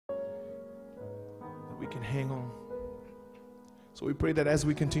we can hang on. So we pray that as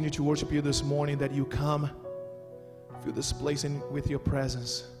we continue to worship you this morning, that you come, fill this place with your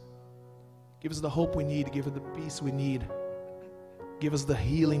presence. Give us the hope we need. Give us the peace we need. Give us the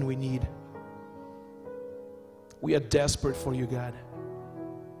healing we need. We are desperate for you, God.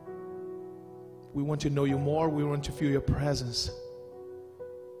 We want to know you more. We want to feel your presence.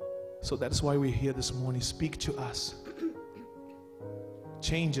 So that's why we're here this morning. Speak to us.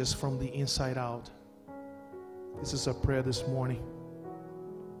 Change us from the inside out. This is our prayer this morning.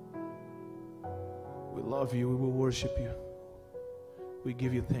 We love you. We will worship you. We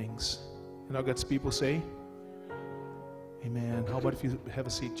give you thanks. And all God's people say, amen. How about if you have a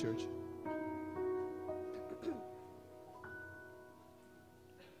seat, church?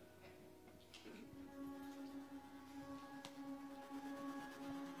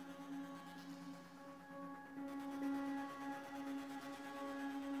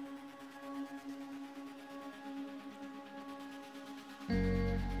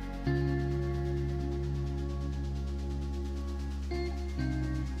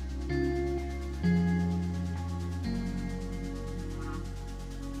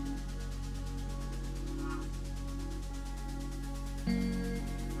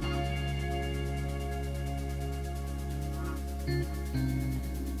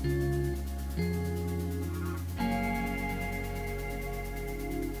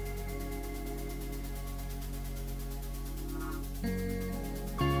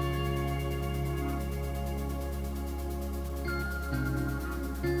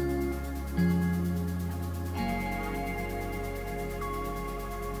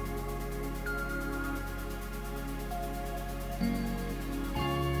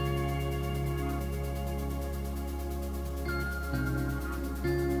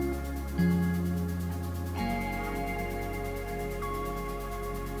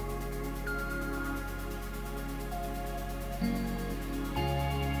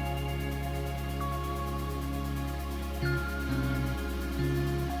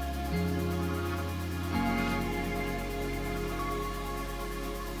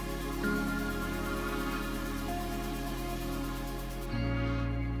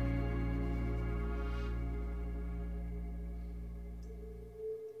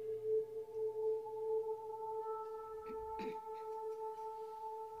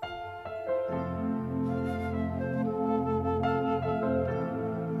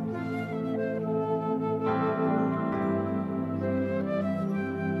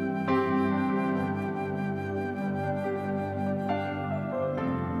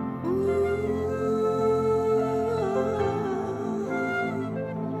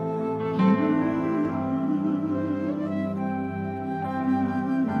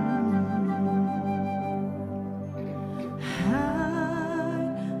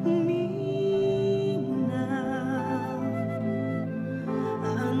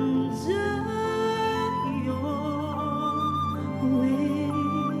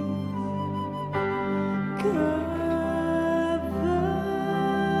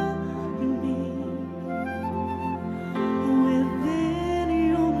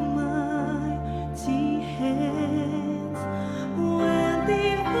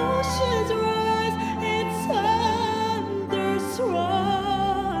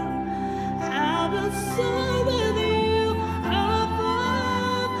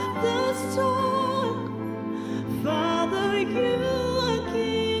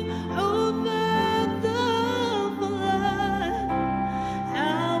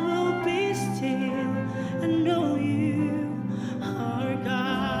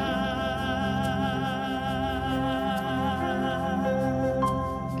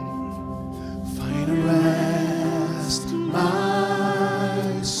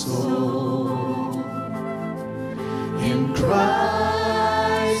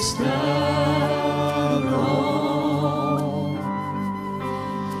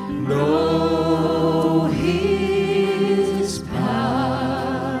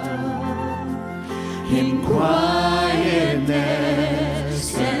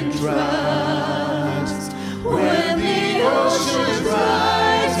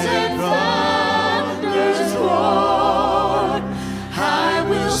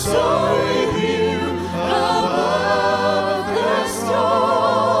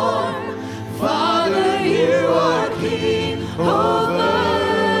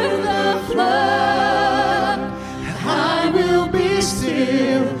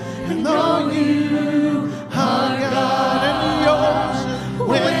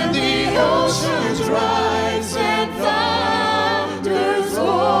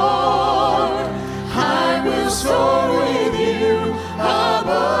 Soar with you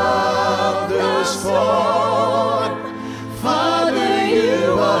above the storm.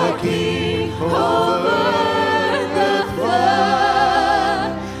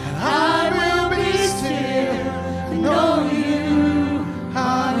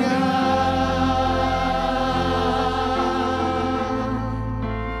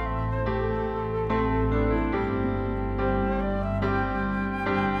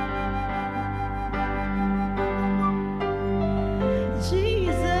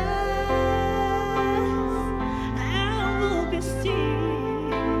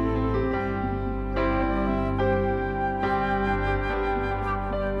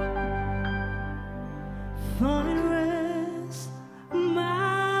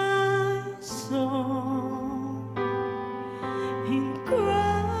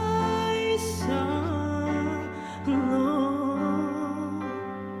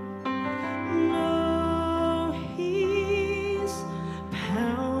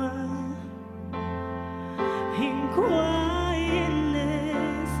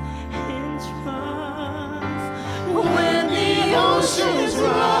 quietness and trust. When the oceans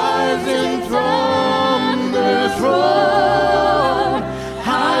rise and thunders roar,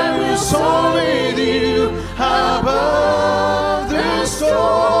 I will soar with you above the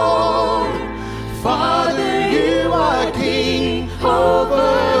storm. Father, you are king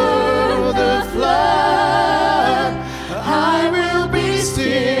over the flood. I will be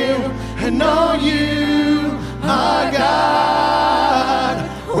still and know you are God.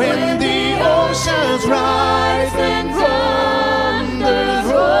 When the oceans rise and thunders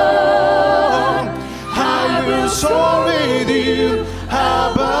roar, I will soar with you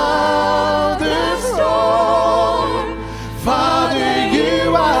above the storm. Father,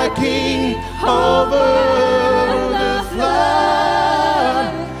 you are king over the flood.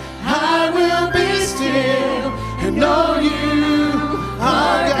 I will be still and know you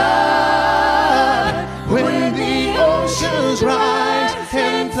are God. When the oceans rise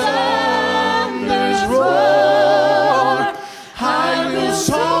and thunders roar, I will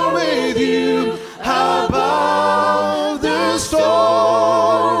soar with you above the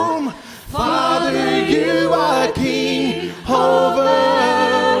storm. Father, you are king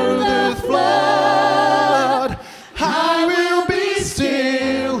over the flood. I will be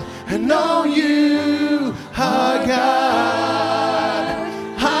still and know you are God.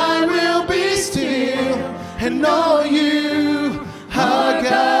 I will be still and know you are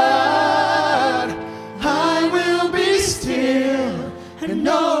God. I will be still and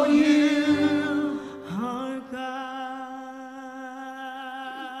know you are God.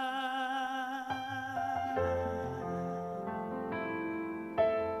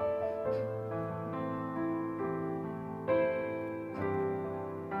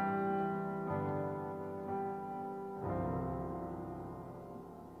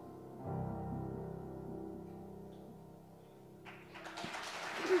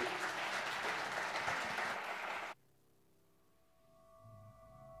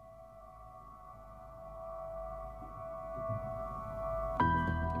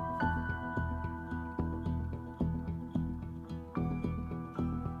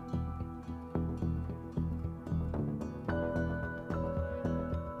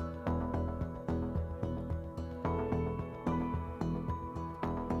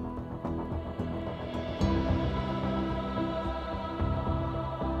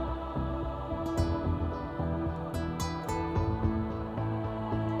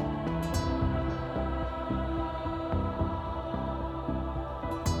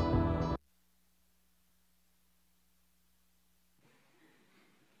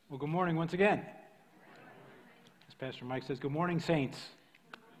 Well, good morning once again. As Pastor Mike says, good morning, saints.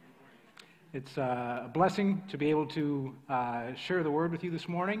 It's a blessing to be able to share the word with you this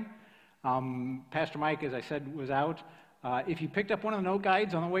morning. Pastor Mike, as I said, was out. If you picked up one of the note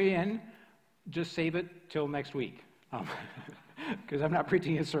guides on the way in, just save it till next week, because I'm not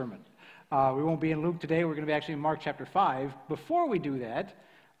preaching his sermon. We won't be in Luke today. We're going to be actually in Mark chapter 5. Before we do that,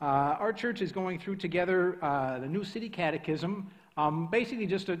 our church is going through together the New City Catechism, basically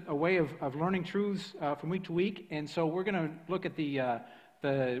just a way of learning truths from week to week. And so we're going to look at the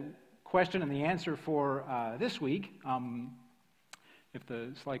question and the answer for this week. If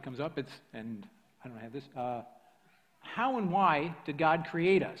the slide comes up, and I don't have this. How and why did God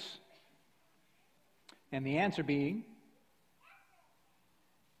create us? And the answer being,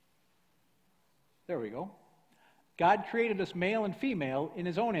 there we go. God created us male and female in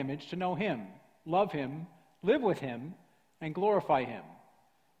his own image to know him, love him, live with him, and glorify him.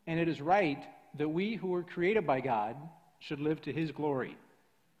 And it is right that we who were created by God should live to his glory.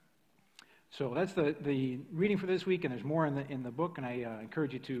 So that's the reading for this week, and there's more in the book, and I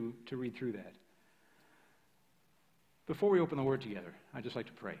encourage you to read through that. Before we open the word together, I'd just like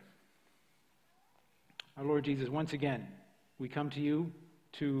to pray. Our Lord Jesus, once again, we come to you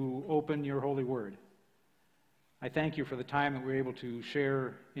to open your holy word. I thank you for the time that we're able to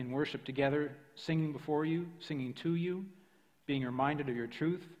share in worship together, singing before you, singing to you, being reminded of your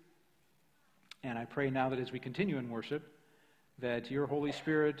truth. And I pray now that as we continue in worship, that your Holy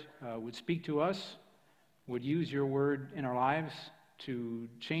Spirit would speak to us, would use your word in our lives to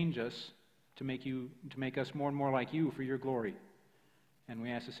change us, to make us more and more like you for your glory. And we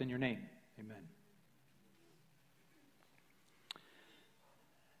ask this in your name. Amen.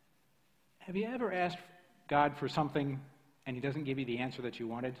 Have you ever asked God for something and he doesn't give you the answer that you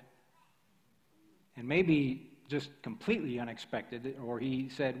wanted? And maybe just completely unexpected, or he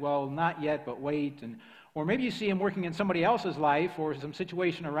said, well, not yet, but wait. Or maybe you see him working in somebody else's life or some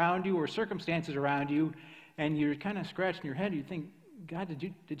situation around you or circumstances around you, and you're kind of scratching your head. You think, God,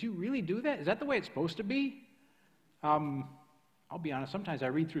 did you really do that? Is that the way it's supposed to be? I'll be honest, sometimes I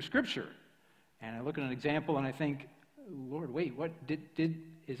read through Scripture, and I look at an example and I think, Lord, wait, what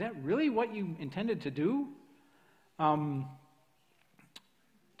is that really what you intended to do?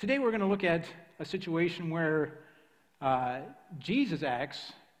 Today we're going to look at a situation where Jesus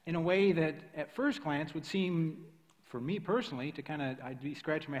acts in a way that at first glance would seem, for me personally, to kind of, I'd be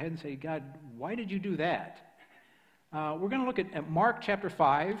scratching my head and say, God, why did you do that? We're going to look at Mark chapter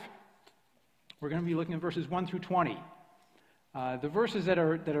 5. We're going to be looking at verses 1 through 20. The verses that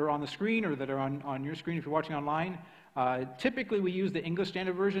are on the screen or that are on your screen if you're watching online, typically we use the English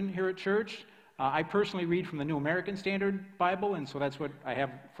Standard Version here at church. I personally read from the New American Standard Bible, and so that's what I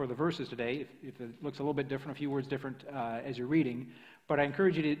have for the verses today. If it looks a little bit different, a few words different as you're reading. But I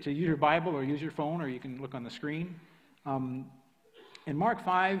encourage you to use your Bible or use your phone, or you can look on the screen. In Mark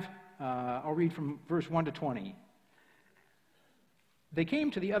 5, I'll read from verse 1 to 20. They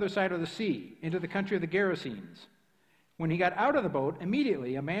came to the other side of the sea, into the country of the Gerasenes. When he got out of the boat,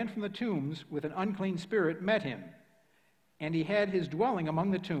 immediately a man from the tombs with an unclean spirit met him. And he had his dwelling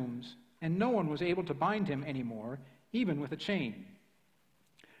among the tombs, and no one was able to bind him anymore, even with a chain.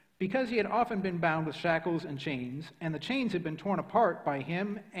 Because he had often been bound with shackles and chains, and the chains had been torn apart by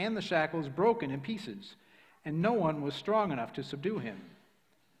him, and the shackles broken in pieces, and no one was strong enough to subdue him.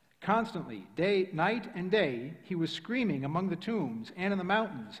 Constantly, night and day, he was screaming among the tombs and in the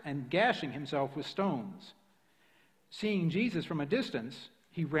mountains, and gashing himself with stones. Seeing Jesus from a distance,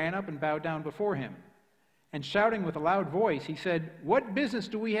 he ran up and bowed down before him. And shouting with a loud voice, he said, "What business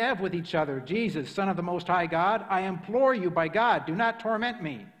do we have with each other, Jesus, Son of the Most High God? I implore you by God, do not torment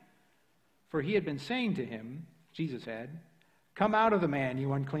me." For he had been saying to him, Jesus had, "Come out of the man,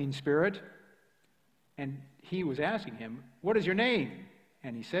 you unclean spirit." And he was asking him, "What is your name?"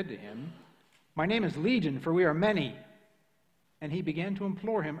 And he said to him, "My name is Legion, for we are many." And he began to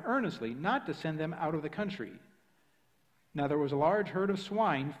implore him earnestly not to send them out of the country. Now there was a large herd of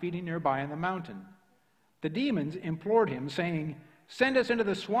swine feeding nearby on the mountain. The demons implored him, saying, "Send us into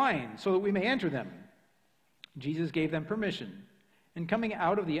the swine, so that we may enter them." Jesus gave them permission, and coming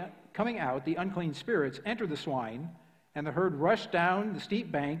out, the unclean spirits entered the swine, and the herd rushed down the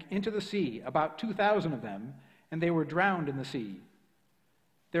steep bank into the sea, about 2,000 of them, and they were drowned in the sea.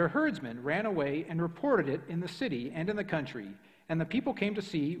 Their herdsmen ran away and reported it in the city and in the country, and the people came to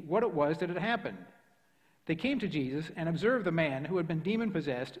see what it was that had happened. They came to Jesus and observed the man who had been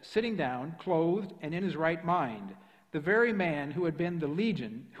demon-possessed sitting down, clothed and in his right mind, the very man who had had the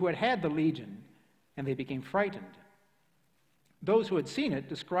legion, and they became frightened. Those who had seen it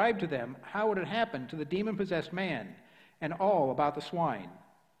described to them how it had happened to the demon-possessed man, and all about the swine.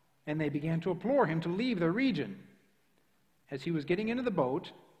 And they began to implore him to leave their region. As he was getting into the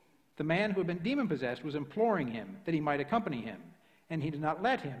boat, the man who had been demon-possessed was imploring him that he might accompany him, and he did not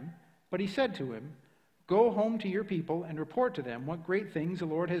let him, but he said to him, "Go home to your people and report to them what great things the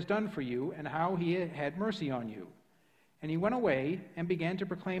Lord has done for you and how he had mercy on you." And he went away and began to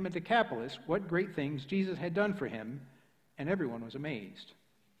proclaim in Decapolis what great things Jesus had done for him, and everyone was amazed.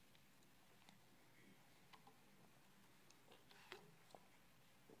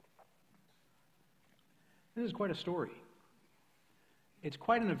 This is quite a story. It's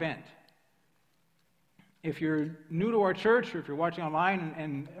quite an event. If you're new to our church, or if you're watching online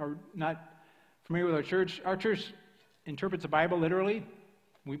and are not familiar with our church interprets the Bible literally.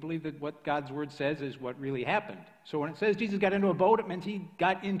 We believe that what God's word says is what really happened. So when it says Jesus got into a boat, it means he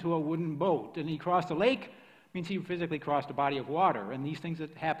got into a wooden boat. And he crossed a lake, it means he physically crossed a body of water. And these things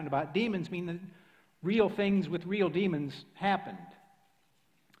that happened about demons mean that real things with real demons happened.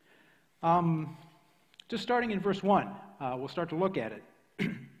 Just starting in verse 1, we'll start to look at it.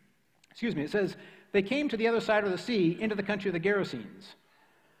 Excuse me, it says, they came to the other side of the sea, into the country of the Gerasenes.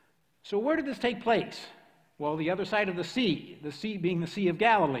 So where did this take place? Well, the other side of the sea being the Sea of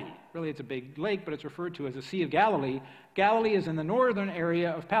Galilee. Really, it's a big lake, but it's referred to as the Sea of Galilee. Galilee is in the northern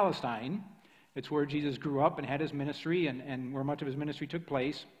area of Palestine. It's where Jesus grew up and had his ministry and where much of his ministry took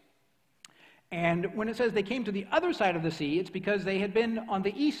place. And when it says they came to the other side of the sea, it's because they had been on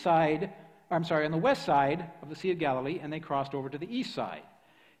the on the west side of the Sea of Galilee, and they crossed over to the east side.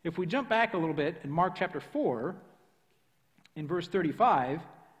 If we jump back a little bit in Mark chapter 4, in verse 35,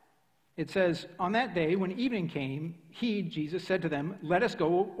 it says, on that day when evening came, Jesus, said to them, "Let us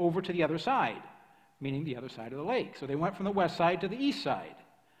go over to the other side," meaning the other side of the lake. So they went from the west side to the east side.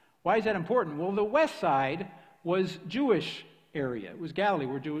 Why is that important? Well, the west side was Jewish area. It was Galilee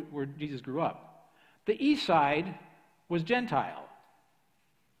where Jesus grew up. The east side was Gentile.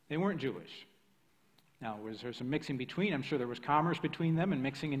 They weren't Jewish. Now, was there some mixing between? I'm sure there was commerce between them and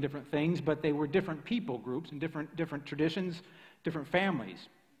mixing in different things, but they were different people groups and different traditions, different families.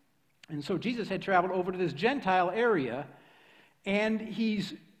 And so Jesus had traveled over to this Gentile area, and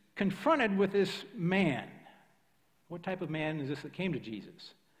he's confronted with this man. What type of man is this that came to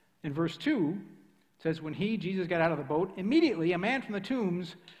Jesus? In verse 2, it says, when Jesus got out of the boat, immediately a man from the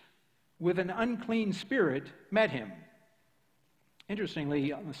tombs with an unclean spirit met him.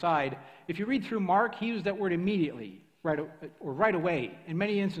 Interestingly, on the side, if you read through Mark, he used that word immediately, right away, in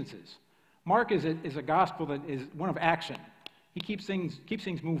many instances. Mark is a gospel that is one of action. He keeps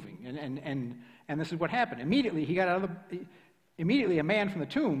things moving, and this is what happened. Immediately, immediately a man from the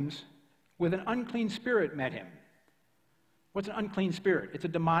tombs with an unclean spirit met him. What's an unclean spirit? It's a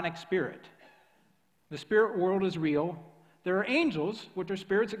demonic spirit. The spirit world is real. There are angels, which are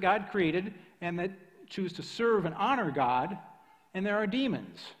spirits that God created and that choose to serve and honor God. And there are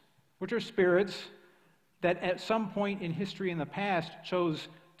demons, which are spirits that at some point in history in the past chose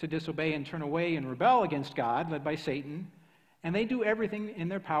to disobey and turn away and rebel against God, led by Satan. And they do everything in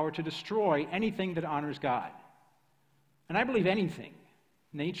their power to destroy anything that honors God. And I believe anything,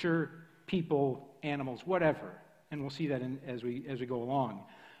 nature, people, animals, whatever. And we'll see that as we go along.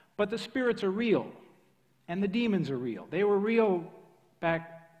 But the spirits are real, and the demons are real. They were real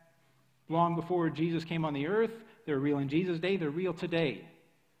back long before Jesus came on the earth. They were real in Jesus' day. They're real today.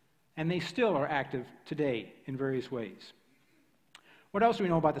 And they still are active today in various ways. What else do we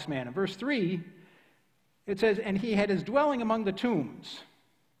know about this man? In verse 3, it says, and he had his dwelling among the tombs.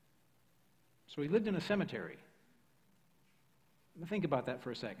 So he lived in a cemetery. Think about that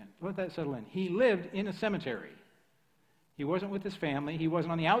for a second. Let that settle in. He lived in a cemetery. He wasn't with his family. He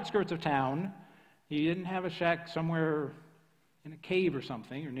wasn't on the outskirts of town. He didn't have a shack somewhere in a cave or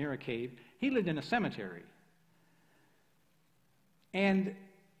something, or near a cave. He lived in a cemetery. And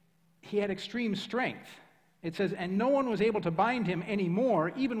he had extreme strength. It says, and no one was able to bind him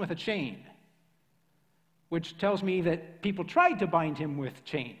anymore, even with a chain, which tells me that people tried to bind him with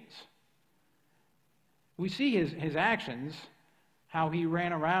chains. We see his actions, how he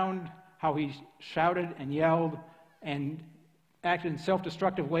ran around, how he shouted and yelled and acted in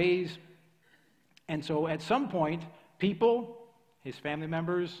self-destructive ways. And so at some point, people, his family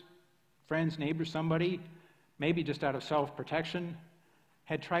members, friends, neighbors, somebody, maybe just out of self-protection,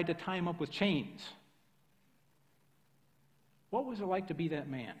 had tried to tie him up with chains. What was it like to be that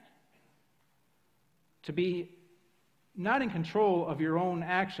man? To be not in control of your own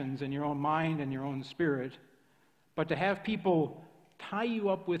actions and your own mind and your own spirit, but to have people tie you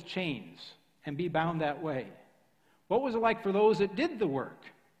up with chains and be bound that way. What was it like for those that did the work?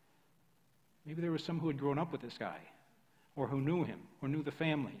 Maybe there was some who had grown up with this guy, or who knew him, or knew the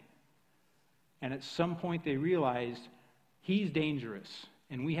family. And at some point they realized, he's dangerous,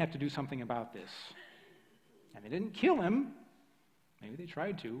 and we have to do something about this. And they didn't kill him. Maybe they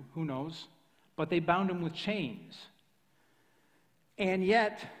tried to, who knows? But they bound him with chains. And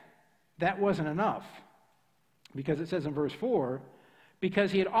yet, that wasn't enough. Because it says in verse 4,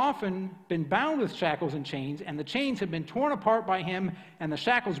 because he had often been bound with shackles and chains, and the chains had been torn apart by him, and the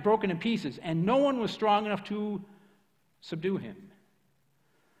shackles broken in pieces, and no one was strong enough to subdue him.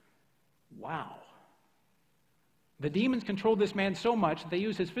 Wow. The demons controlled this man so much that they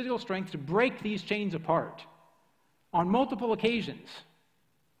used his physical strength to break these chains apart on multiple occasions.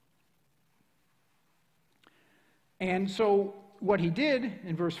 And so what he did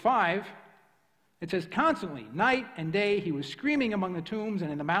in verse 5, it says, constantly, night and day, he was screaming among the tombs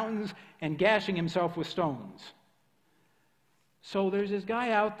and in the mountains and gashing himself with stones. So there's this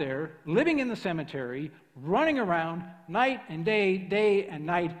guy out there living in the cemetery, running around night and day and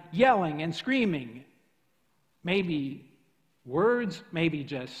night, yelling and screaming. Maybe words, maybe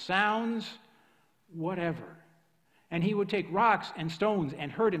just sounds, whatever. And he would take rocks and stones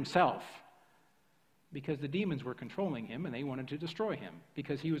and hurt himself because the demons were controlling him and they wanted to destroy him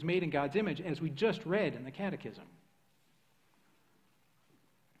because he was made in God's image, as we just read in the Catechism.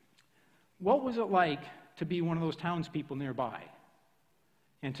 What was it like to be one of those townspeople nearby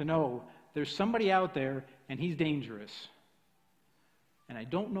and to know there's somebody out there and he's dangerous and I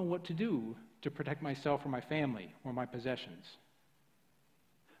don't know what to do to protect myself or my family or my possessions?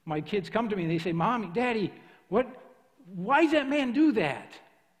 My kids come to me and they say, Mommy, Daddy, why does that man do that?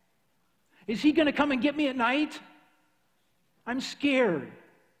 Is he going to come and get me at night? I'm scared.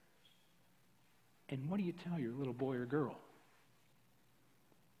 And what do you tell your little boy or girl?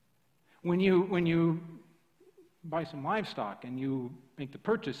 When you buy some livestock and you make the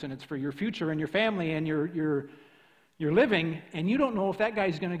purchase and it's for your future and your family and your living, and you don't know if that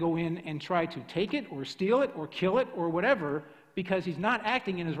guy's going to go in and try to take it or steal it or kill it or whatever because he's not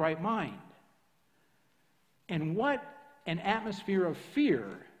acting in his right mind. And what an atmosphere of fear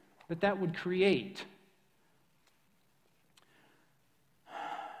that would create.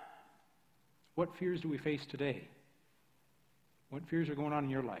 What fears do we face today? What fears are going on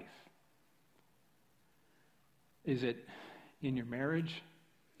in your life? Is it in your marriage?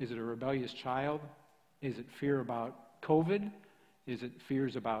 Is it a rebellious child? Is it fear about COVID? Is it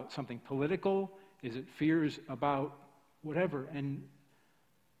fears about something political? Is it fears about whatever? And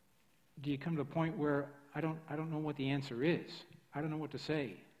do you come to a point where I don't know what the answer is? I don't know what to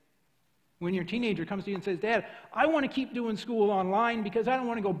say. When your teenager comes to you and says, Dad, I want to keep doing school online because I don't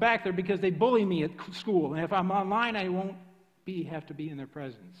want to go back there because they bully me at school. And if I'm online, I won't have to be in their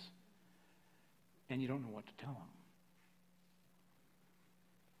presence. And you don't know what to tell them.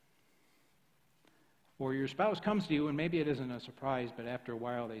 Or your spouse comes to you, and maybe it isn't a surprise, but after a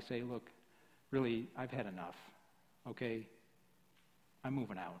while they say, look, really, I've had enough. Okay? I'm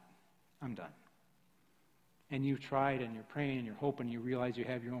moving out. I'm done. And you've tried, and you're praying, and you're hoping, you realize you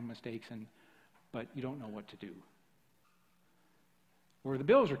have your own mistakes, but you don't know what to do. Or the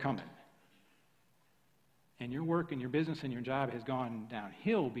bills are coming, and your work and your business and your job has gone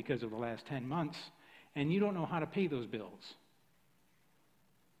downhill because of the last 10 months, and you don't know how to pay those bills.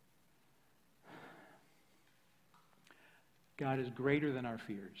 God is greater than our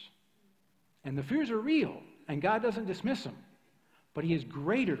fears. And the fears are real, and God doesn't dismiss them. But he is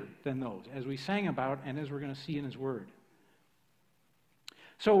greater than those, as we sang about and as we're going to see in his word.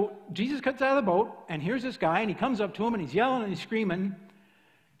 So Jesus gets out of the boat, and here's this guy, and he comes up to him, and he's yelling and he's screaming,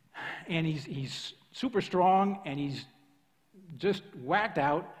 and he's super strong, and he's just whacked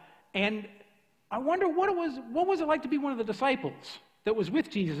out. And I wonder what was it like to be one of the disciples that was with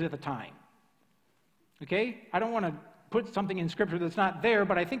Jesus at the time? Okay? I don't want to put something in Scripture that's not there,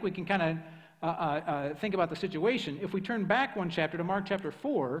 but I think we can kind of think about the situation. If we turn back one chapter to Mark chapter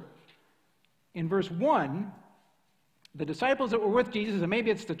 4, in verse 1, the disciples that were with Jesus, and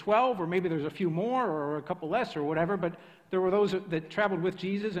maybe it's the 12, or maybe there's a few more, or a couple less, or whatever, but there were those that traveled with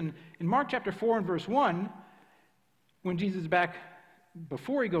Jesus. And in Mark chapter 4 and verse 1, when Jesus is back,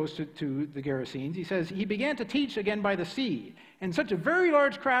 before he goes to the Gerasenes, he says, he began to teach again by the sea, and such a very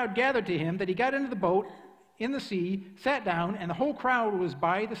large crowd gathered to him that he got into the boat in the sea, sat down, and the whole crowd was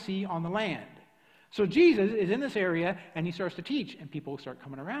by the sea on the land. So Jesus is in this area, and he starts to teach, and people start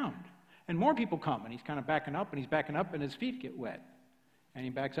coming around. And more people come, and he's kind of backing up, and his feet get wet. And he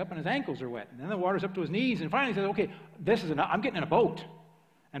backs up, and his ankles are wet. And then the water's up to his knees, and finally he says, okay, this is enough. I'm getting in a boat.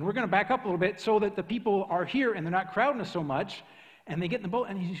 And we're going to back up a little bit so that the people are here, and they're not crowding us so much. And they get in the boat,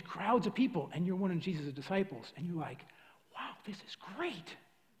 and these crowds of people, and you're one of Jesus' disciples. And you're like, wow, this is great.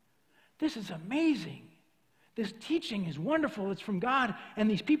 This is amazing. This teaching is wonderful. It's from God,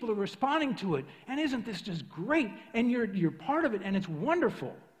 and these people are responding to it. And isn't this just great? And you're part of it, and it's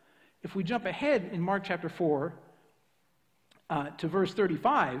wonderful. If we jump ahead in Mark chapter 4 to verse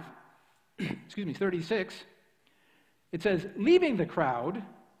 36, it says, leaving the crowd,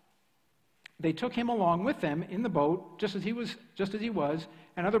 they took him along with them in the boat, just as he was,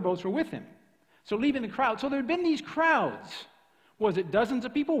 and other boats were with him. So leaving the crowd. So there had been these crowds. Was it dozens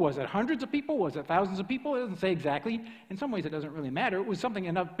of people? Was it hundreds of people? Was it thousands of people? It doesn't say exactly. In some ways, it doesn't really matter. It was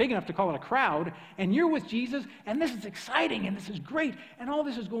something big enough to call it a crowd, and you're with Jesus, and this is exciting, and this is great, and all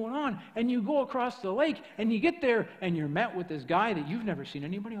this is going on, and you go across the lake, and you get there, and you're met with this guy that you've never seen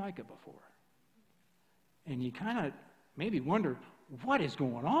anybody like it before. And you kind of maybe wonder, what is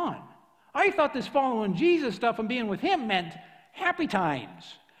going on? I thought this following Jesus stuff and being with him meant happy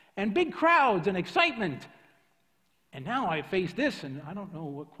times, and big crowds, and excitement. And now I face this, and I don't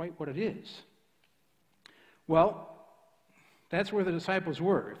know quite what it is. Well, that's where the disciples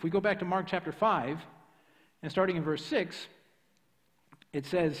were. If we go back to Mark chapter 5, and starting in verse 6, it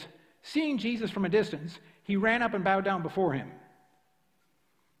says, seeing Jesus from a distance, he ran up and bowed down before him.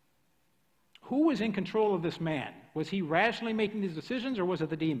 Who was in control of this man? Was he rationally making these decisions, or was it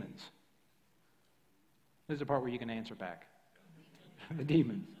the demons? This is the part where you can answer back. The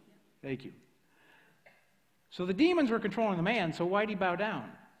demons. Thank you. So the demons were controlling the man, so why'd he bow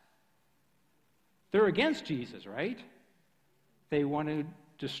down? They're against Jesus, right? They want to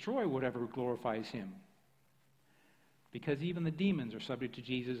destroy whatever glorifies him. Because even the demons are subject to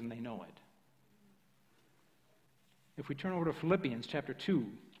Jesus, and they know it. If we turn over to Philippians chapter 2.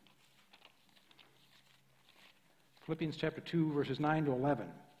 Philippians chapter 2, verses 9 to 11.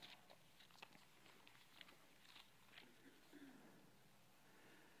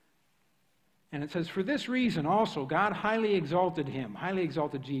 And it says, for this reason also God highly exalted him, highly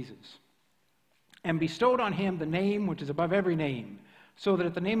exalted Jesus, and bestowed on him the name which is above every name, so that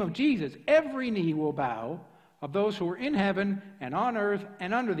at the name of Jesus every knee will bow, of those who are in heaven and on earth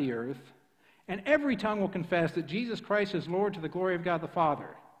and under the earth, and every tongue will confess that Jesus Christ is Lord, to the glory of God the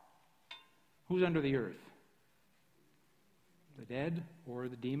Father. Who's under the earth? The dead or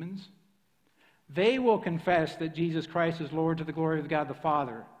the demons? They will confess that Jesus Christ is Lord to the glory of God the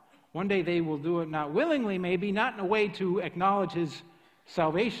Father. One day they will do it not willingly, maybe, not in a way to acknowledge his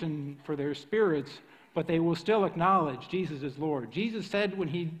salvation for their spirits, but they will still acknowledge Jesus is Lord. Jesus said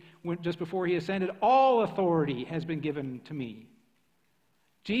just before he ascended, all authority has been given to me.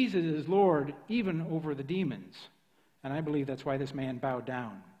 Jesus is Lord even over the demons. And I believe that's why this man bowed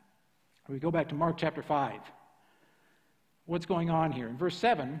down. We go back to Mark chapter 5. What's going on here? In verse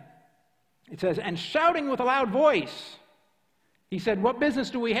 7, it says, and shouting with a loud voice, he said, what business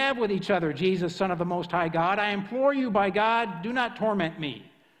do we have with each other, Jesus, Son of the Most High God? I implore you by God, do not torment me.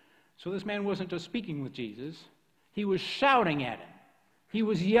 So this man wasn't just speaking with Jesus. He was shouting at him. He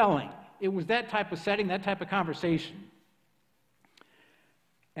was yelling. It was that type of setting, that type of conversation.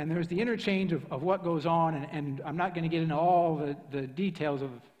 And there's the interchange of what goes on, and I'm not going to get into all the details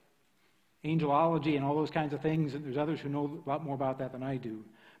of angelology and all those kinds of things. There's others who know a lot more about that than I do.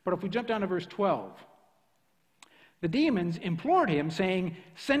 But if we jump down to verse 12, the demons implored him, saying,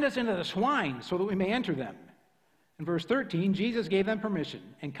 send us into the swine so that we may enter them. In verse 13, Jesus gave them permission,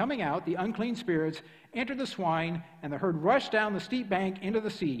 and coming out, the unclean spirits entered the swine, and the herd rushed down the steep bank into the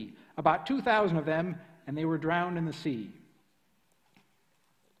sea, about 2,000 of them, and they were drowned in the sea.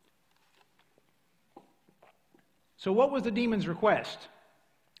 So what was the demon's request?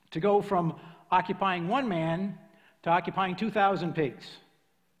 To go from occupying one man to occupying 2,000 pigs.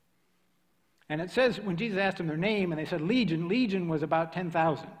 And it says, when Jesus asked them their name, and they said legion, legion was about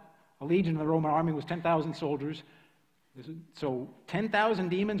 10,000. A legion in the Roman army was 10,000 soldiers. So 10,000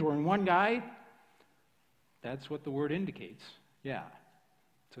 demons were in one guy. That's what the word indicates. Yeah.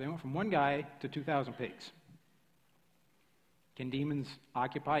 So they went from one guy to 2,000 pigs. Can demons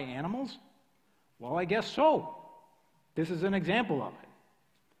occupy animals? Well, I guess so. This is an example of it.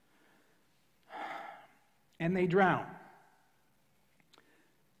 And they drowned.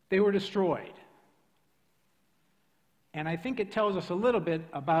 They were destroyed. And I think it tells us a little bit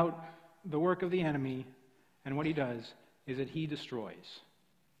about the work of the enemy, and what he does is that he destroys.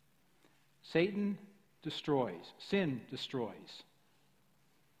 Satan destroys. Sin destroys.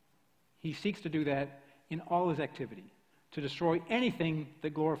 He seeks to do that in all his activity, to destroy anything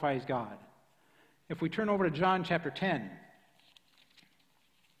that glorifies God. If we turn over to John chapter 10,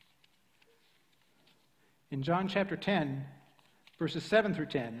 in John chapter 10, verses 7 through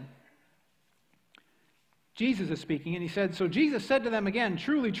 10, Jesus is speaking, and he said, so Jesus said to them again,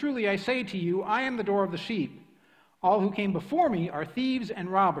 truly, truly, I say to you, I am the door of the sheep. All who came before me are thieves and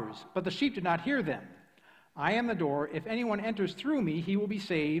robbers, but the sheep did not hear them. I am the door. If anyone enters through me, he will be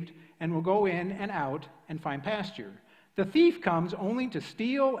saved, and will go in and out and find pasture. The thief comes only to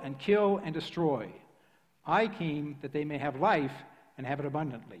steal and kill and destroy. I came that they may have life and have it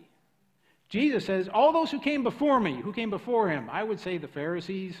abundantly. Jesus says, all those who came before me, who came before him, I would say the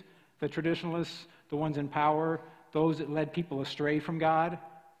Pharisees, the traditionalists, the ones in power, those that led people astray from God.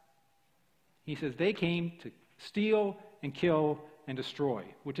 He says they came to steal and kill and destroy,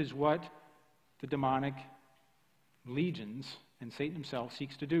 which is what the demonic legions and Satan himself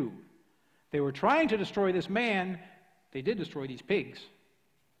seeks to do. They were trying to destroy this man. They did destroy these pigs.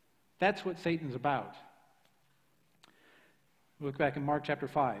 That's what Satan's about. Look back in Mark chapter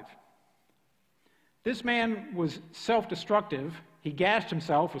 5. This man was self-destructive. He gashed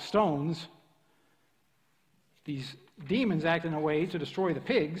himself with stones. These demons act in a way to destroy the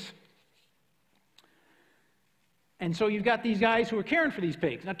pigs. And so you've got these guys who are caring for these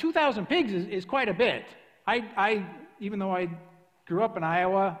pigs. Now, 2,000 pigs is quite a bit. Even though I grew up in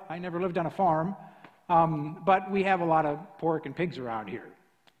Iowa, I never lived on a farm, but we have a lot of pork and pigs around here.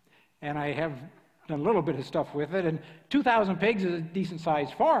 And I have done a little bit of stuff with it, and 2,000 pigs is a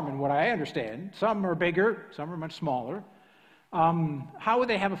decent-sized farm, in what I understand. Some are bigger, some are much smaller. How would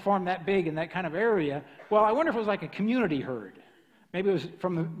they have a farm that big in that kind of area? Well, I wonder if it was like a community herd. Maybe it was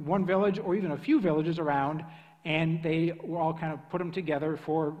from one village or even a few villages around, and they were all kind of put them together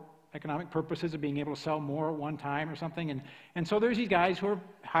for economic purposes of being able to sell more at one time or something. And so there's these guys who are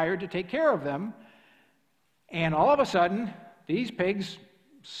hired to take care of them, and all of a sudden, these pigs,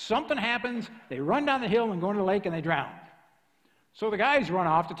 something happens, they run down the hill and go into the lake and they drown. So the guys run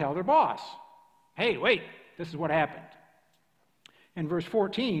off to tell their boss, hey, wait, this is what happened. In verse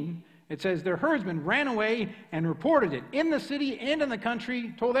 14, it says, their herdsmen ran away and reported it in the city and in the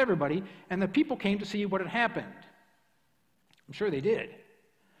country, told everybody, and the people came to see what had happened. I'm sure they did.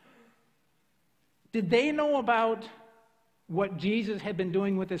 Did they know about what Jesus had been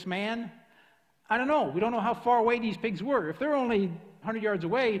doing with this man? I don't know. We don't know how far away these pigs were. If they're only 100 yards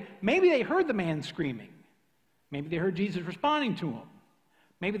away, maybe they heard the man screaming. Maybe they heard Jesus responding to him.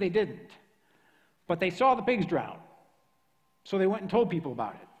 Maybe they didn't. But they saw the pigs drown. So they went and told people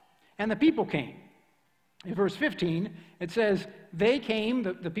about it. and the people came. In verse 15, it says, they came,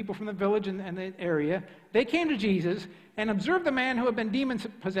 the people from the village and the area, they came to Jesus and observed the man who had been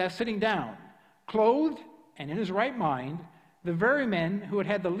demon-possessed sitting down, clothed and in his right mind, the very men who had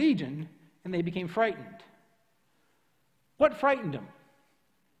had the legion, and they became frightened. What frightened them?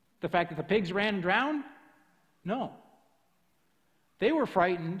 The fact that the pigs ran and drowned? No. They were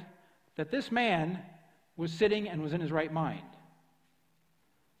frightened that this man was sitting and was in his right mind.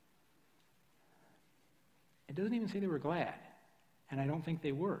 It doesn't even say they were glad, and I don't think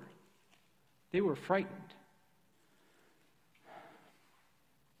they were. They were frightened.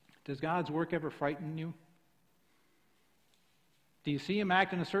 Does God's work ever frighten you? Do you see him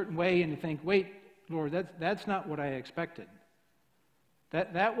act in a certain way and you think, wait, Lord, that's not what I expected.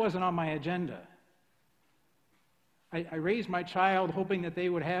 That wasn't on my agenda. I raised my child hoping that they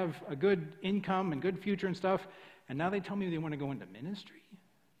would have a good income and good future and stuff, and now they tell me they want to go into ministry?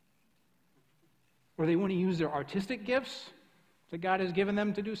 Or they want to use their artistic gifts that God has given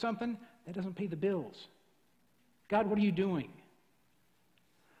them to do something? That doesn't pay the bills. God, what are you doing?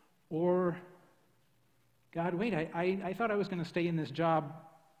 Or, God, wait, I thought I was going to stay in this job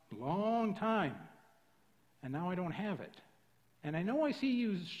a long time, and now I don't have it. And I know I see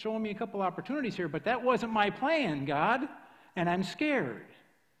you showing me a couple opportunities here, but that wasn't my plan, God, and I'm scared.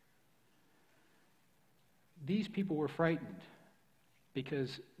 These people were frightened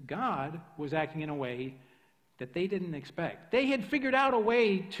because God was acting in a way that they didn't expect. They had figured out a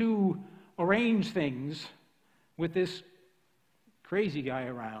way to arrange things with this crazy guy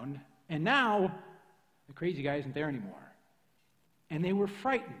around, and now the crazy guy isn't there anymore. And they were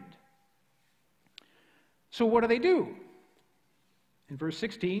frightened. So what do? In verse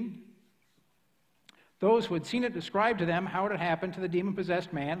 16, those who had seen it described to them how it had happened to the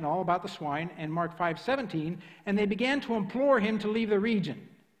demon-possessed man and all about the swine, and Mark 5:17, and they began to implore him to leave the region.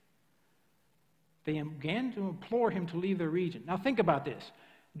 They began to implore him to leave the region. Now think about this.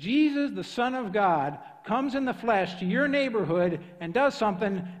 Jesus, the Son of God, comes in the flesh to your neighborhood and does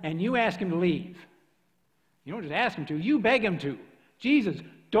something, and you ask him to leave. You don't just ask him to, you beg him to. Jesus,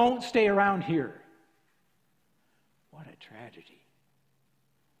 don't stay around here. What a tragedy.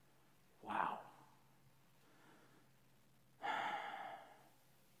 Wow.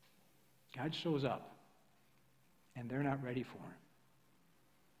 God shows up, and they're not ready for him.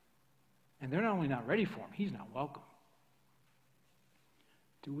 And they're not only not ready for him, he's not welcome.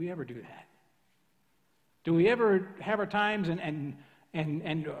 Do we ever do that? Do we ever have our times and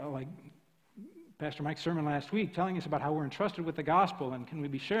like Pastor Mike's sermon last week telling us about how we're entrusted with the gospel, and can we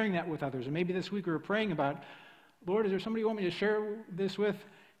be sharing that with others? And maybe this week we were praying about, Lord, is there somebody you want me to share this with?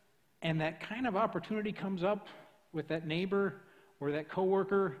 And that kind of opportunity comes up with that neighbor or that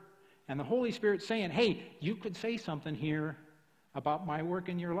coworker, and the Holy Spirit's saying, hey, you could say something here about my work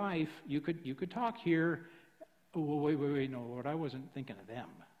in your life. You could talk here. Oh, wait, no, Lord, I wasn't thinking of them.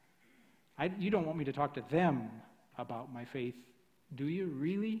 You don't want me to talk to them about my faith, do you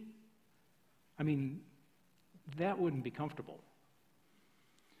really? I mean, that wouldn't be comfortable.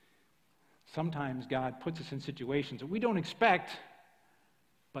 Sometimes God puts us in situations that we don't expect,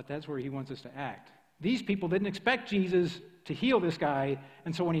 but that's where he wants us to act. These people didn't expect Jesus to heal this guy,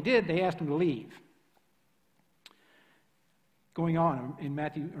 and so when he did, they asked him to leave. Going on in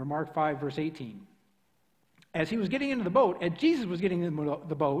Mark 5, verse 18. As he was getting into the boat, as Jesus was getting into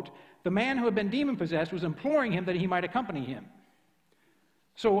the boat, the man who had been demon-possessed was imploring him that he might accompany him.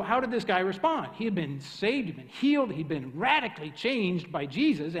 So how did this guy respond? He had been saved, he'd been healed, he'd been radically changed by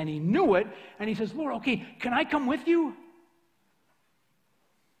Jesus, and he knew it, and he says, Lord, okay, can I come with you?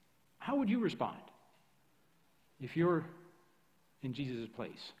 How would you respond if you're in Jesus'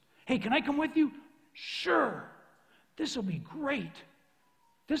 place? Hey, can I come with you? Sure. This will be great.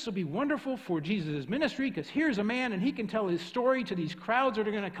 This will be wonderful for Jesus' ministry, because here's a man and he can tell his story to these crowds that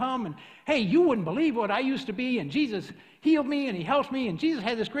are going to come, and hey, you wouldn't believe what I used to be, and Jesus healed me and he helped me, and Jesus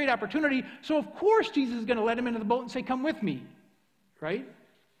had this great opportunity, so of course Jesus is going to let him into the boat and say, come with me, right?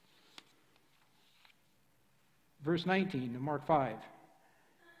 Verse 19 of Mark 5.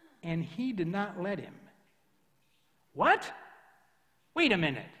 And he did not let him. What? Wait a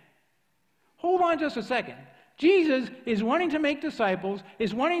minute. Hold on just a second. Jesus is wanting to make disciples,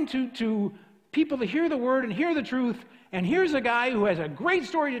 is wanting to people to hear the word and hear the truth, and here's a guy who has a great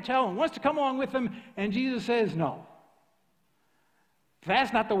story to tell and wants to come along with him, and Jesus says, no.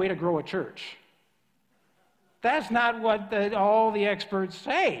 That's not the way to grow a church. That's not what all the experts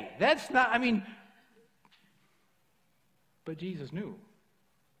say. That's not, but Jesus knew.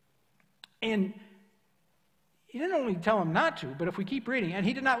 And he didn't only tell him not to, but if we keep reading, and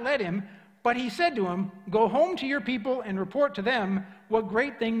he did not let him, But he said to him, "Go home to your people and report to them what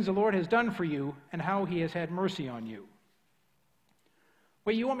great things the Lord has done for you and how he has had mercy on you."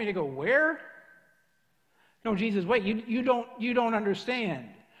 Wait, you want me to go where? No, Jesus, wait, you don't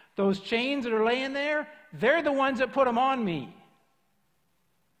understand. Those chains that are laying there, they're the ones that put them on me.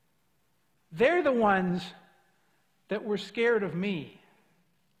 They're the ones that were scared of me.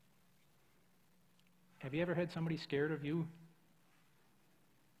 Have you ever had somebody scared of you?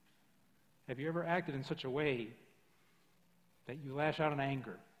 Have you ever acted in such a way that you lash out in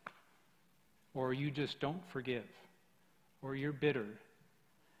anger, or you just don't forgive, or you're bitter,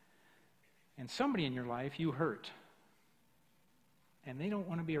 and somebody in your life you hurt, and they don't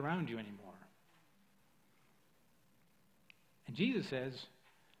want to be around you anymore? And Jesus says,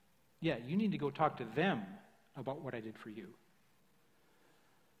 yeah, you need to go talk to them about what I did for you.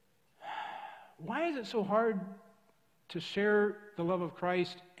 Why is it so hard to share the love of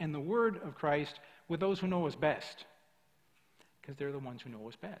Christ and the word of Christ with those who know us best? Because they're the ones who know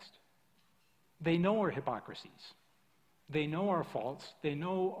us best. They know our hypocrisies. They know our faults. They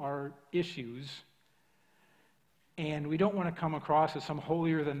know our issues. And we don't want to come across as some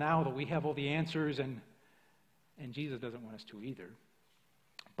holier than thou, that we have all the answers, and Jesus doesn't want us to either.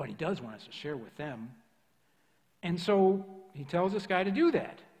 But he does want us to share with them. And so he tells this guy to do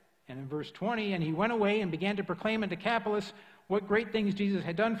that. And in verse 20, and he went away and began to proclaim in Decapolis what great things Jesus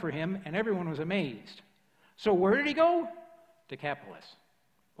had done for him, and everyone was amazed. So where did he go? Decapolis.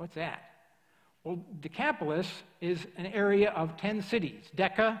 What's that? Well, Decapolis is an area of 10 cities.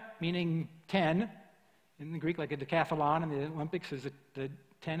 Deca, meaning 10. In the Greek, like a decathlon, and the Olympics is the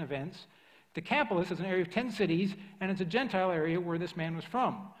 10 events. Decapolis is an area of 10 cities, and it's a Gentile area where this man was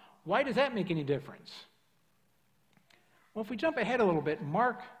from. Why does that make any difference? Well, if we jump ahead a little bit,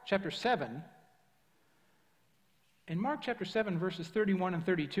 Mark chapter 7, in Mark chapter 7, verses 31 and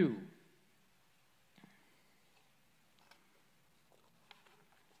 32,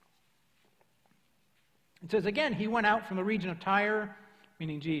 it says, "Again, he went out from the region of Tyre,"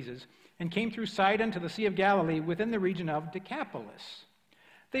 meaning Jesus, "and came through Sidon to the Sea of Galilee within the region of Decapolis.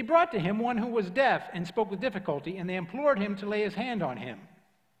 They brought to him one who was deaf and spoke with difficulty, and they implored him to lay his hand on him."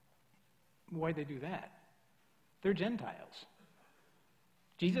 Why'd they do that? They're Gentiles.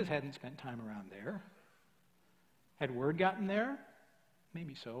 Jesus hadn't spent time around there. Had word gotten there?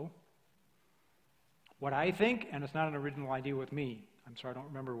 Maybe so. What I think, and it's not an original idea with me, I'm sorry, I don't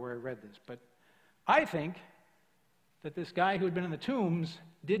remember where I read this, but I think that this guy who had been in the tombs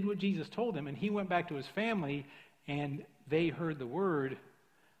did what Jesus told him, and he went back to his family, and they heard the word.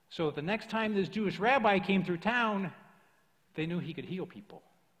 So the next time this Jewish rabbi came through town, they knew he could heal people.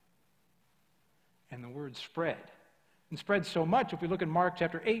 And the word spread. And spread so much, if we look in Mark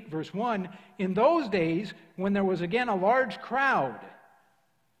chapter 8, verse 1, in those days, when there was again a large crowd,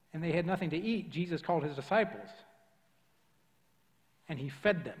 and they had nothing to eat, Jesus called his disciples, and he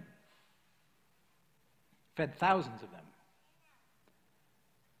fed them. Fed thousands of them.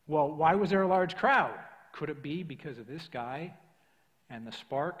 Well, why was there a large crowd? Could it be because of this guy and the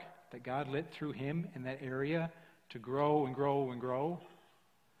spark that God lit through him in that area to grow and grow and grow?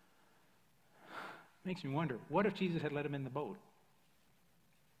 Makes me wonder, what if Jesus had let him in the boat?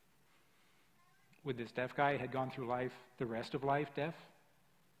 Would this deaf guy had gone through life, the rest of life, deaf?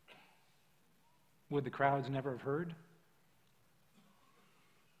 Would the crowds never have heard?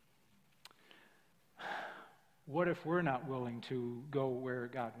 What if we're not willing to go where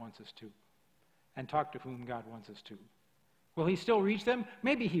God wants us to and talk to whom God wants us to? Will he still reach them?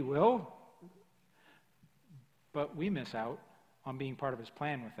 Maybe he will. But we miss out on being part of his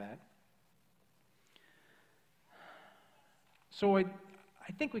plan with that. So I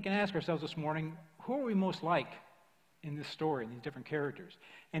think we can ask ourselves this morning, who are we most like in this story, in these different characters?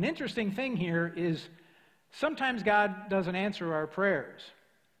 An interesting thing here is sometimes God doesn't answer our prayers.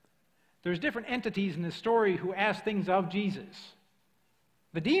 There's different entities in this story who ask things of Jesus.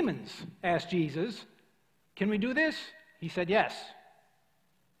 The demons asked Jesus, "Can we do this?" He said yes.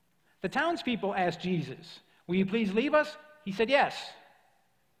 The townspeople asked Jesus, "Will you please leave us?" He said yes.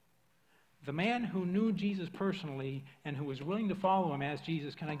 The man who knew Jesus personally and who was willing to follow him asked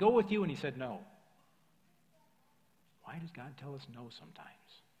Jesus, "Can I go with you?" And he said no. Why does God tell us no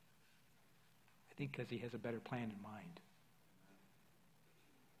sometimes? I think because he has a better plan in mind.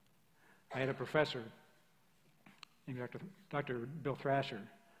 I had a professor named Dr. Bill Thrasher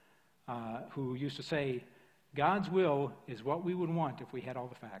who used to say, God's will is what we would want if we had all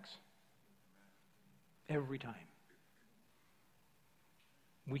the facts. Every time.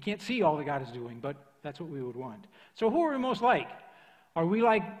 We can't see all that God is doing, but that's what we would want. So who are we most like? Are we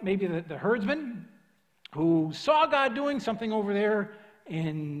like maybe the herdsman who saw God doing something over there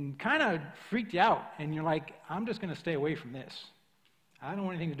and kind of freaked you out. And you're like, I'm just going to stay away from this. I don't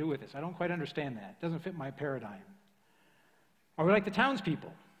want anything to do with this. I don't quite understand that. It doesn't fit my paradigm. Or we're like the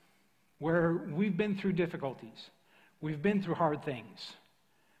townspeople, where we've been through difficulties. We've been through hard things.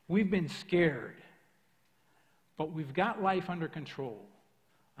 We've been scared. But we've got life under control.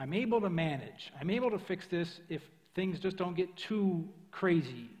 I'm able to manage. I'm able to fix this if things just don't get too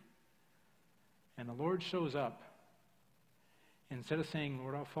crazy. And the Lord shows up. Instead of saying,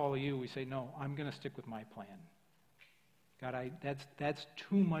 Lord, I'll follow you, we say, no, I'm going to stick with my plan. God, that's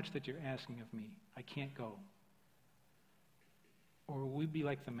too much that you're asking of me. I can't go. Or will we be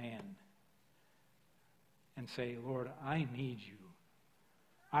like the man and say, Lord, I need you.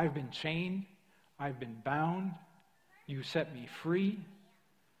 I've been chained. I've been bound. You set me free.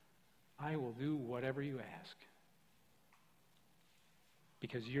 I will do whatever you ask.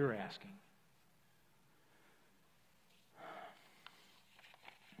 Because you're asking.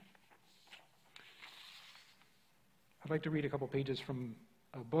 I'd like to read a couple pages from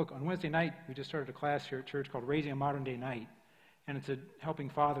a book. On Wednesday night, we just started a class here at church called Raising a Modern Day Knight. And it's helping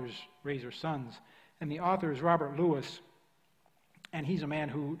fathers raise their sons. And the author is Robert Lewis. And he's a man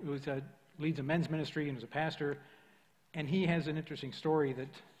who leads a men's ministry and is a pastor. And he has an interesting story that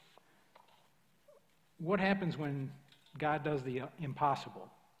what happens when God does the impossible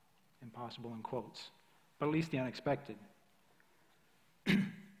in quotes, but at least the unexpected.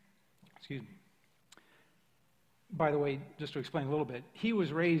 Excuse me. By the way, just to explain a little bit, he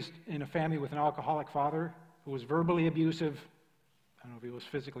was raised in a family with an alcoholic father who was verbally abusive. I don't know if he was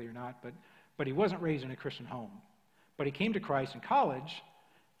physically or not, but he wasn't raised in a Christian home. But he came to Christ in college,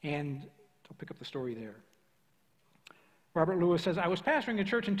 and I'll pick up the story there. Robert Lewis says, I was pastoring a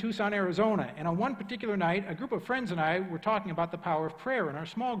church in Tucson, Arizona, and on one particular night, a group of friends and I were talking about the power of prayer in our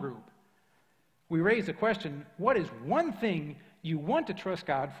small group. We raised the question, what is one thing you want to trust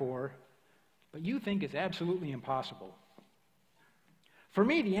God for, but you think is absolutely impossible? For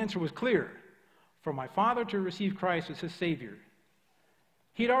me, the answer was clear. For my father to receive Christ as his Savior.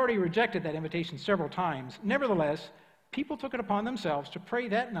 He had already rejected that invitation several times. Nevertheless, people took it upon themselves to pray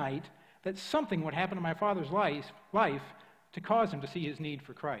that night that something would happen in my father's life to cause him to see his need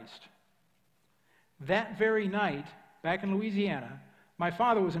for Christ. That very night, back in Louisiana, my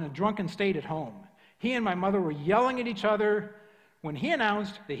father was in a drunken state at home. He and my mother were yelling at each other when he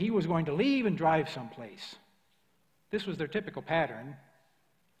announced that he was going to leave and drive someplace. This was their typical pattern,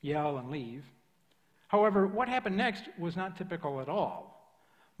 yell and leave. However, what happened next was not typical at all.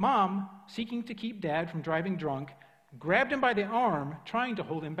 Mom, seeking to keep Dad from driving drunk, grabbed him by the arm, trying to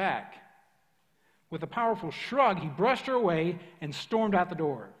hold him back. With a powerful shrug, he brushed her away and stormed out the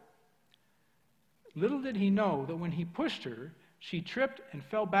door. Little did he know that when he pushed her, she tripped and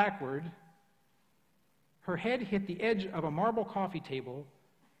fell backward. Her head hit the edge of a marble coffee table,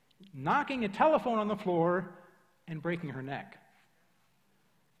 knocking a telephone on the floor and breaking her neck.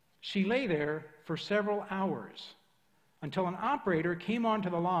 She lay there for several hours until an operator came onto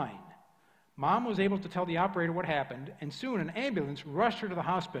the line. Mom was able to tell the operator what happened, and soon an ambulance rushed her to the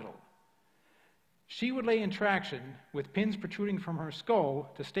hospital. She would lay in traction with pins protruding from her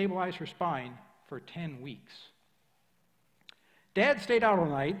skull to stabilize her spine for 10 weeks. Dad stayed out all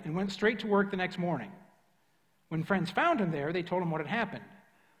night and went straight to work the next morning. When friends found him there, they told him what had happened.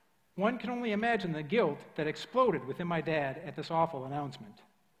 One can only imagine the guilt that exploded within my dad at this awful announcement.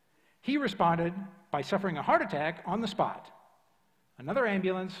 He responded by suffering a heart attack on the spot. Another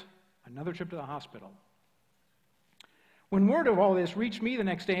ambulance, another trip to the hospital. When word of all this reached me the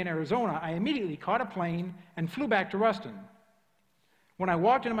next day in Arizona, I immediately caught a plane and flew back to Ruston. When I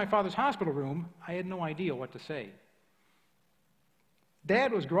walked into my father's hospital room, I had no idea what to say.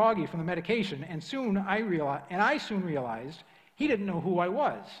 Dad was groggy from the medication, and I soon realized he didn't know who I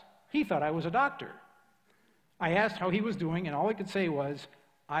was. He thought I was a doctor. I asked how he was doing, and all he could say was,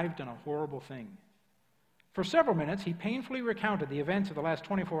 I've done a horrible thing. For several minutes, he painfully recounted the events of the last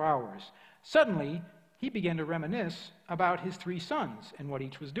 24 hours. Suddenly, he began to reminisce about his 3 sons and what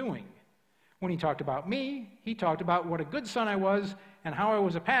each was doing. When he talked about me, he talked about what a good son I was and how I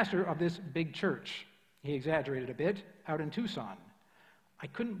was a pastor of this big church. He exaggerated a bit, out in Tucson. I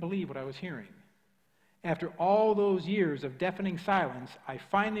couldn't believe what I was hearing. After all those years of deafening silence, I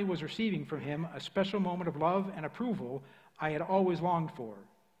finally was receiving from him a special moment of love and approval I had always longed for.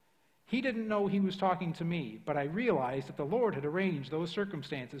 He didn't know he was talking to me, but I realized that the Lord had arranged those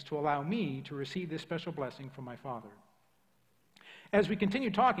circumstances to allow me to receive this special blessing from my father. As we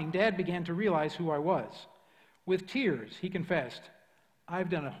continued talking, Dad began to realize who I was. With tears, he confessed, I've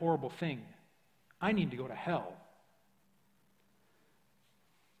done a horrible thing. I need to go to hell.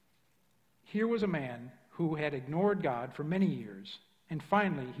 Here was a man who had ignored God for many years And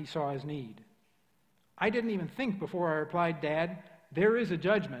finally, he saw his need. I didn't even think before I replied, Dad, there is a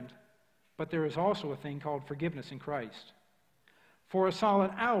judgment, but there is also a thing called forgiveness in Christ. For a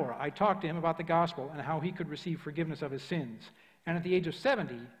solid hour, I talked to him about the gospel and how he could receive forgiveness of his sins. And at the age of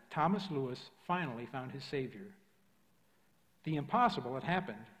 70, Thomas Lewis finally found his Savior. The impossible had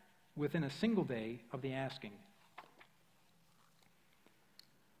happened within a single day of the asking.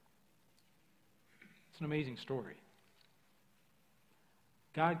 It's an amazing story.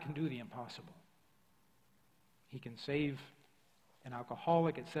 God can do the impossible. He can save an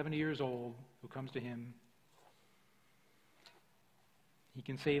alcoholic at 70 years old who comes to him. He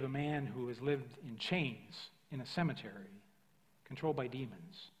can save a man who has lived in chains in a cemetery, controlled by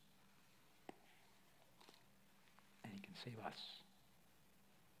demons. And he can save us.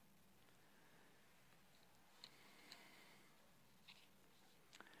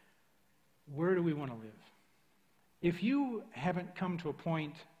 Where do we want to live? If you haven't come to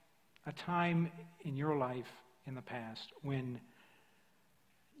a time in your life in the past when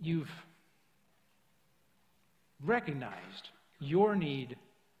you've recognized your need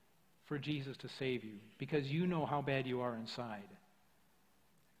for Jesus to save you because you know how bad you are inside,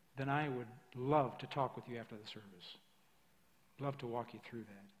 then I would love to talk with you after the service. Love to walk you through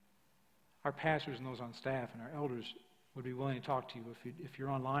that. Our pastors and those on staff and our elders would be willing to talk to you. If you're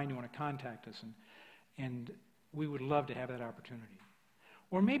online, you want to contact us, and we would love to have that opportunity.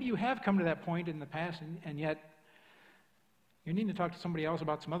 Or maybe you have come to that point in the past, and yet you need to talk to somebody else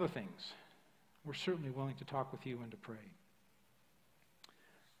about some other things. We're certainly willing to talk with you and to pray.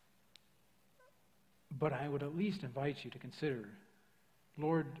 But I would at least invite you to consider,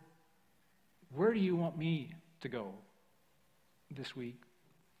 Lord, where do you want me to go this week,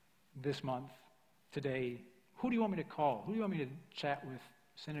 this month, today? Who do you want me to call? Who do you want me to chat with,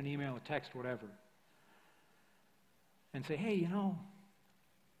 send an email, a text, whatever? And say, hey,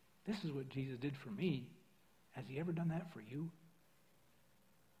 this is what Jesus did for me. Has he ever done that for you?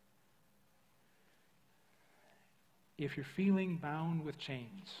 If you're feeling bound with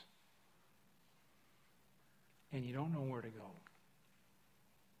chains and you don't know where to go,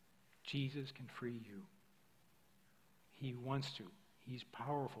 Jesus can free you. He wants to. He's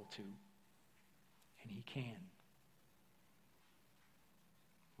powerful to. And he can.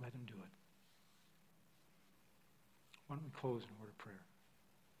 Let him do it. Why don't we close in a word of prayer?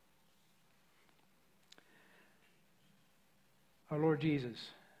 Our Lord Jesus,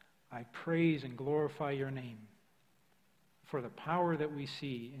 I praise and glorify your name for the power that we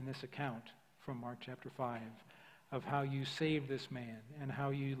see in this account from Mark chapter 5 of how you saved this man and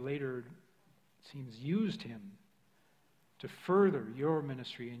how you later, it seems, used him to further your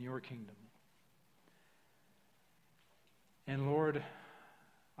ministry and your kingdom. And Lord,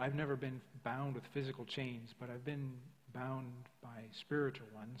 I've never been bound with physical chains, but I've been bound by spiritual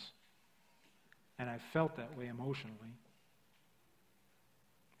ones. And I've felt that way emotionally.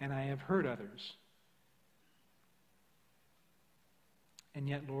 And I have hurt others. And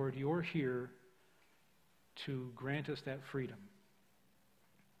yet, Lord, you're here to grant us that freedom.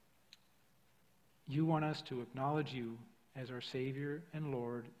 You want us to acknowledge you as our Savior and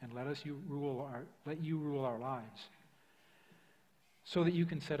Lord, and let you rule our lives, so that you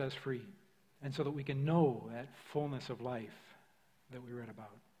can set us free, and so that we can know that fullness of life that we read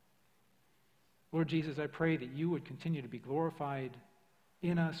about. Lord Jesus, I pray that you would continue to be glorified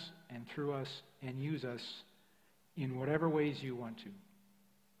in us and through us, and use us in whatever ways you want to.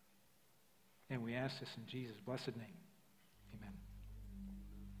 And we ask this in Jesus' blessed name. Amen.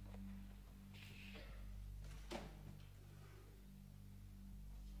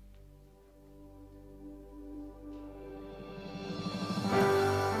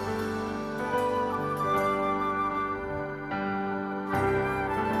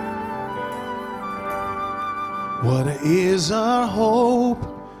 What is our hope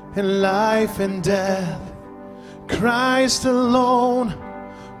in life and death? Christ alone,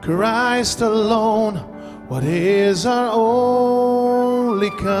 Christ alone. What is our only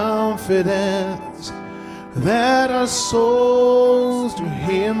confidence? That our souls to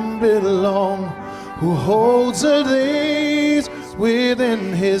him belong, who holds our days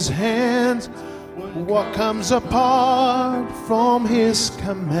within his hands. What comes apart from his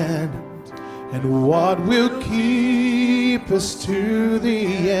command? And what will keep us to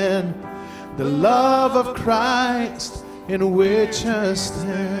the end? The love of Christ in which I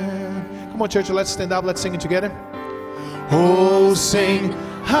stand. Come on, church, let's stand up. Let's sing it together. Oh, sing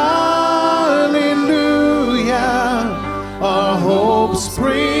hallelujah. Our hope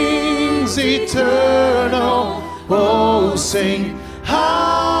springs eternal. Oh, sing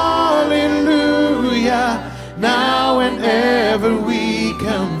hallelujah. Now and ever we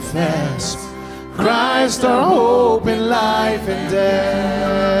confess, Christ our hope in life and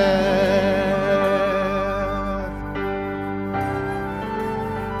death.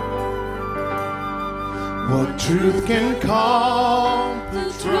 What truth can calm The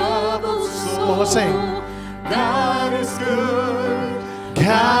troubled soul. Well, let's sing. God is good.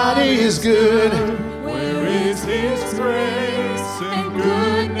 God is good. Where is His grace and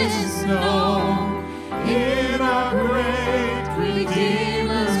goodness known? In our great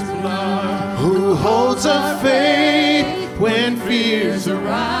Redeemer's blood. Who holds a faith when fears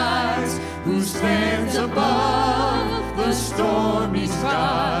Arise, who stands above the stormy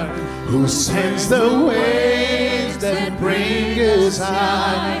sky. Who sends the waves that bring us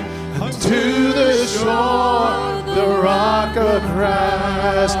high unto the shore, the rock of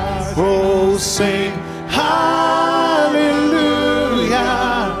Christ. Oh, sing hallelujah,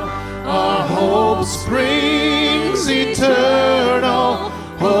 our hope springs eternal.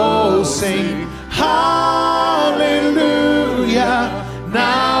 Oh, sing hallelujah,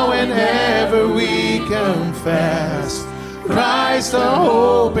 now and ever we confess, Christ our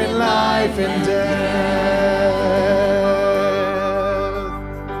hope in life and death.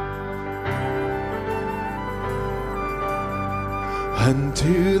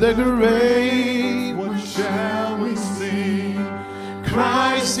 Unto the grave, What shall we sing?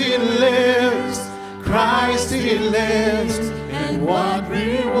 Christ He lives, Christ He lives. And what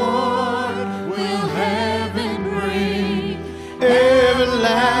reward will heaven bring?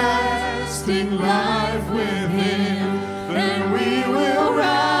 Everlasting Life with Him, then we will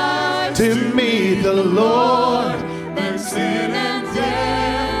rise to meet the Lord. Then sin and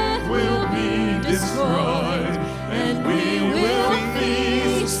death will be destroyed, and we will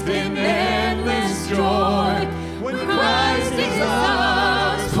feast in endless joy when Christ is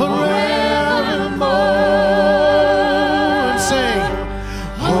ours Forevermore. Sing,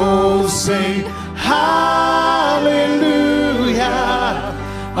 oh, sing hallelujah,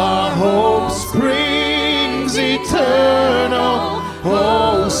 our hope springs eternal.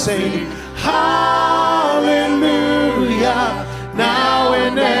 Oh, sing hallelujah, now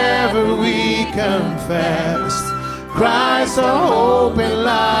and ever we confess, Christ our hope in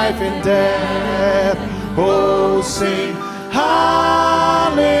life and death. Oh, sing hallelujah,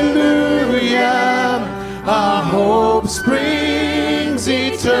 our hope springs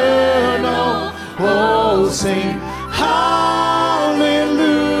eternal. Oh, sing hallelujah,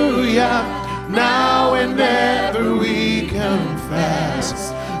 now and ever we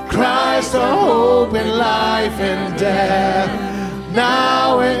confess, Christ our hope in life and death.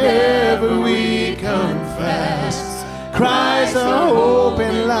 Now and ever we confess, Christ our hope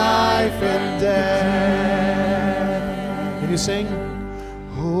in life and death. Can you sing?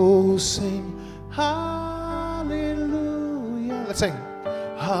 Oh, sing hallelujah. Let's sing.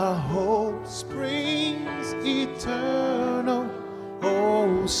 Our hope springs eternal.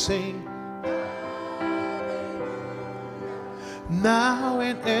 Oh, sing. Now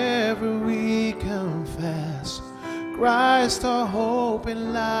and ever we confess, Christ our hope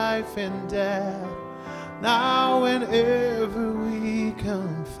in life and death. Now and ever we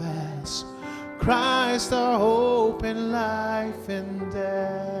confess, Christ our hope in life and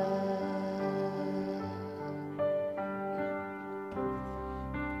death.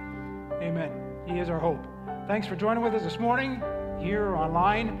 Amen. He is our hope. Thanks for joining with us this morning here or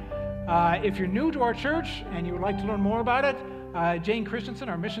online. If you're new to our church and you would like to learn more about it, Jane Christensen,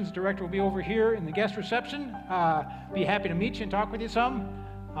 our missions director, will be over here in the guest reception. Be happy to meet you and talk with you some.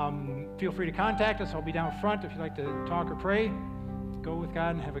 Feel free to contact us. I'll be down front if you'd like to talk or pray. Go with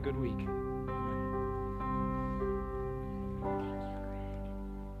God and have a good week.